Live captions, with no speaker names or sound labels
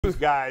These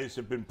guys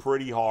have been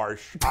pretty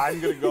harsh. I'm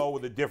going to go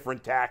with a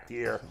different tact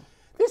here.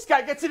 This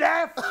guy gets an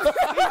F.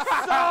 He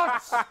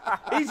sucks.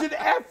 He's an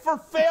F for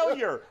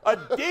failure. A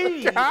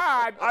D.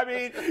 God. I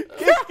mean,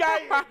 this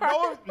guy,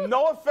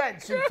 no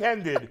offense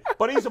intended,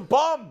 but he's a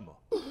bum.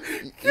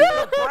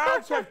 The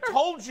Browns have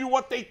told you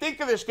what they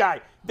think of this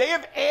guy. They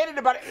have added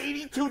about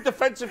 82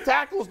 defensive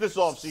tackles this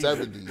offseason.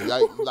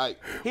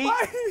 70.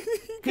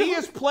 He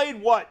has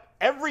played what?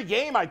 Every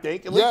game, I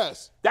think. At least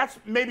Yes. That's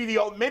maybe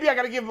maybe I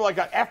got to give him like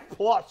an F+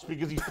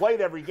 because he's played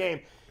every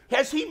game.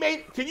 Has he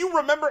made? Can you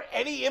remember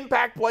any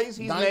impact plays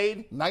he's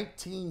made?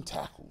 19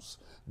 tackles.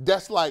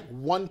 That's like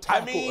one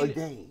tackle a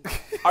game.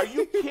 Are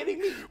you kidding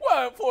me?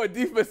 Well, for a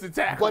defensive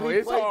tackle,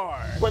 it's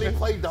hard. But he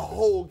played the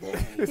whole game.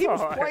 He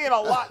was playing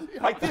a lot.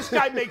 Like, this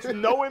guy makes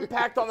no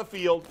impact on the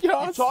field. You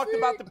talked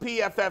about the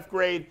PFF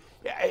grade.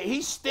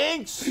 He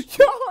stinks.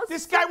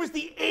 This guy was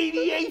the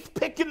 88th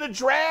pick in the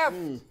draft.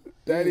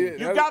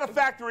 You got to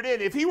factor it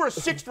in. If he were a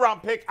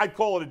 6th-round pick, I'd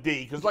call it a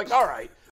D. Because, like, all right.